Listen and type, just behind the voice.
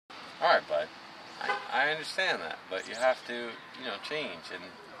Alright, bud. I understand that, but you have to, change, and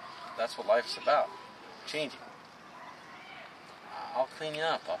that's what life's about. Changing. I'll clean you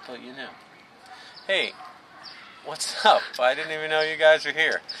up. I'll put you new. Hey, what's up? I didn't even know you guys were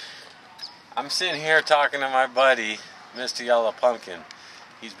here. I'm sitting here talking to my buddy, Mr. Yella Pumpkin.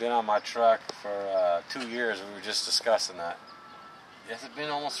 He's been on my truck for 2 years. We were just discussing that. Has it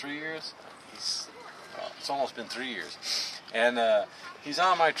been almost 3 years? It's almost been 3 years. And he's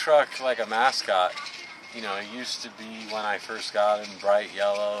on my truck like a mascot. He used to be, when I first got him, bright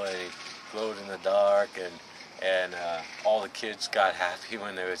yellow, and he glowed in the dark, and all the kids got happy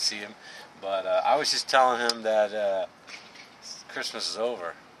when they would see him. But I was just telling him that Christmas is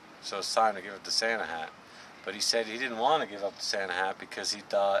over, so it's time to give up the Santa hat. But he said he didn't want to give up the Santa hat because he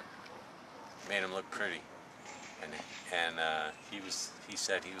thought it made him look pretty. And he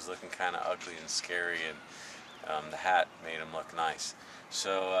said he was looking kind of ugly and scary, and the hat made him look nice.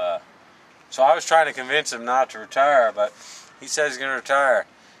 So I was trying to convince him not to retire, but he says he's going to retire.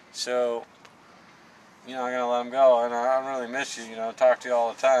 So, I'm going to let him go, and I really miss you, talk to you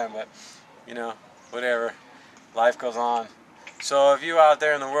all the time, but, whatever. Life goes on. So if you out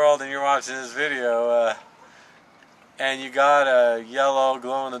there in the world and you're watching this video, and you got a yellow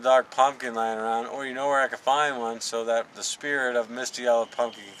glow-in-the-dark pumpkin lying around, or you know where I can find one so that the spirit of Mr. Yella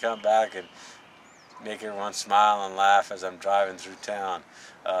Pumpkin can come back and make everyone smile and laugh as I'm driving through town,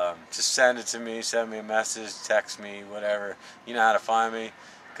 just send it to me, send me a message, text me, whatever. You know how to find me,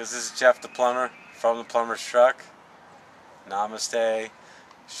 because this is Jeff da Plumber from the Plumber's Truck. Namaste.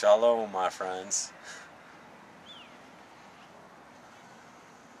 Shalom, my friends.